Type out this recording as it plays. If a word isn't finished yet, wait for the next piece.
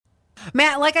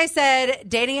Matt, like I said,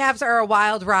 dating apps are a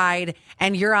wild ride,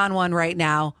 and you're on one right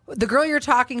now. The girl you're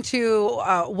talking to,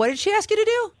 what did she ask you to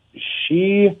do?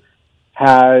 She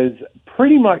has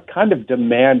pretty much kind of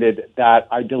demanded that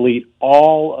I delete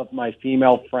all of my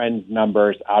female friends'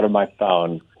 numbers out of my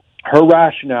phone. Her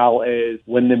rationale is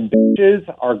when them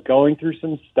bitches are going through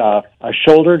some stuff, a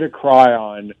shoulder to cry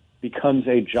on becomes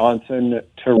a Johnson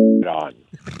to read on.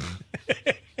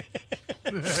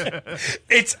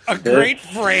 It's a great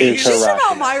phrase. She's from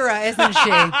Elmira, isn't she?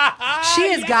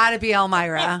 She has got to be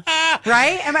Elmira,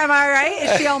 right? Am I right?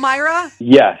 Is she Elmira?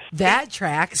 Yes. That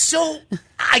tracks. So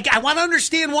I want to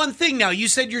understand one thing now. You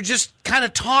said you're just kind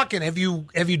of talking. Have you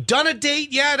done a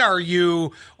date yet?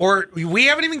 Or we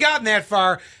haven't even gotten that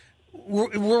far.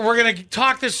 We're going to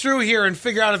talk this through here and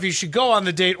figure out if you should go on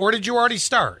the date, or did you already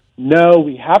start? No,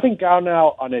 we haven't gone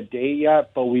out on a date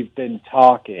yet, but we've been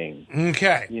talking.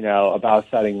 Okay. About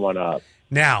setting one up.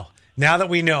 Now that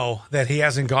we know that he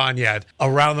hasn't gone yet,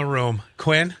 around the room,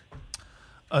 Quinn?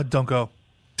 Don't go.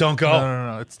 Don't go?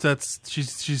 No. She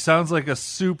sounds like a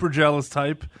super jealous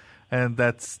type, and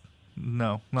that's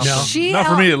not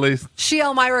for me at least. She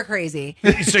Elmira crazy.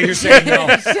 So you're saying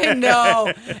no?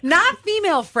 No, not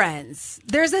female friends.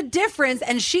 There's a difference,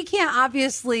 and she can't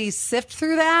obviously sift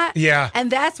through that. Yeah.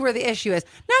 And that's where the issue is.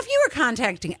 Now, if you were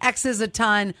contacting exes a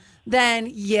ton, then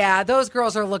yeah, those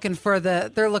girls are looking for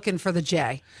the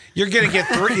J. You're going to get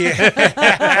 3.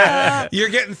 You're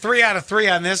getting 3 out of 3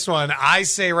 on this one. I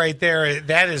say right there,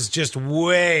 that is just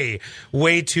way,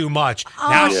 way too much. Oh,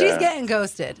 now, she's getting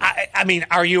ghosted. I mean,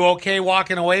 are you okay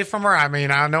walking away from her? I mean,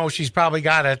 I know she's probably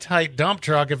got a tight dump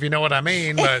truck, if you know what I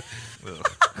mean, but...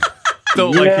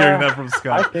 Don't like hearing that from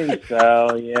Scott. I think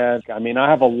so, yeah. I mean, I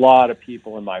have a lot of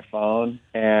people in my phone,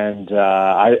 and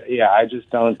I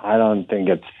don't think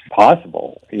it's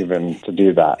possible even to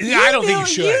do that. Yeah, I don't think you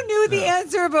should. You knew the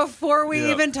answer before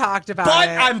we even talked about but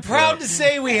it. I'm proud to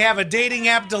say we have a dating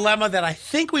app dilemma that I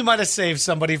think we might have saved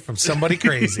somebody from somebody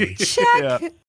crazy. Check.